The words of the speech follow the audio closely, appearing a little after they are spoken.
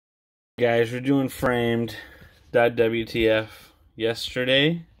Guys, we're doing Framed. WTF.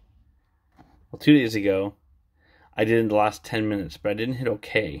 Yesterday, well, 2 days ago, I did in the last 10 minutes, but I didn't hit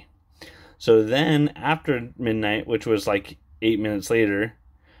OK. So then, after midnight, which was like 8 minutes later,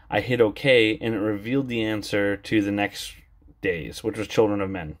 I hit OK, and it revealed the answer to the next days, which was Children of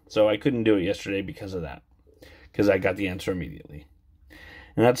Men. So I couldn't do it yesterday because of that, because I got the answer immediately.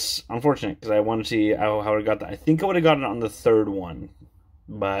 And that's unfortunate, because I wanted to see how I got that. I think I would have gotten it on the third one,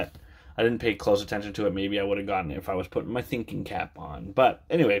 but I didn't pay close attention to it. Maybe I would have gotten it if I was putting my thinking cap on. But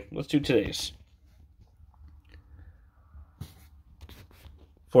anyway, let's do today's.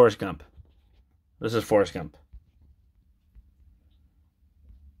 Forrest Gump. This is Forrest Gump.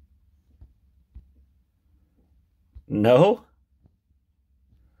 No?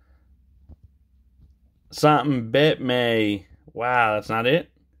 Something bit me. Wow, that's not it?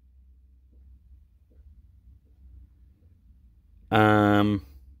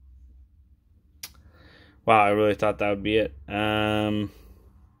 Wow, I really thought that would be it. I'm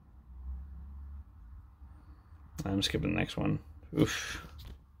skipping the next one. Oof.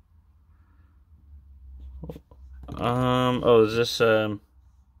 Is this one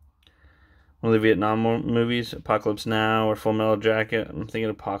of the Vietnam movies? Apocalypse Now or Full Metal Jacket? I'm thinking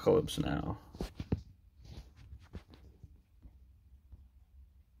Apocalypse Now.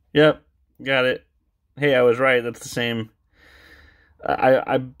 Yep, got it. Hey, I was right. That's the same.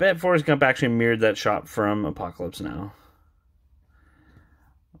 I bet Forrest Gump actually mirrored that shot from Apocalypse Now.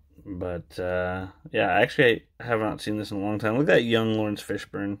 But, yeah, actually, I have not seen this in a long time. Look at that young Lawrence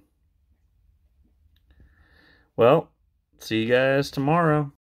Fishburne. Well, see you guys tomorrow.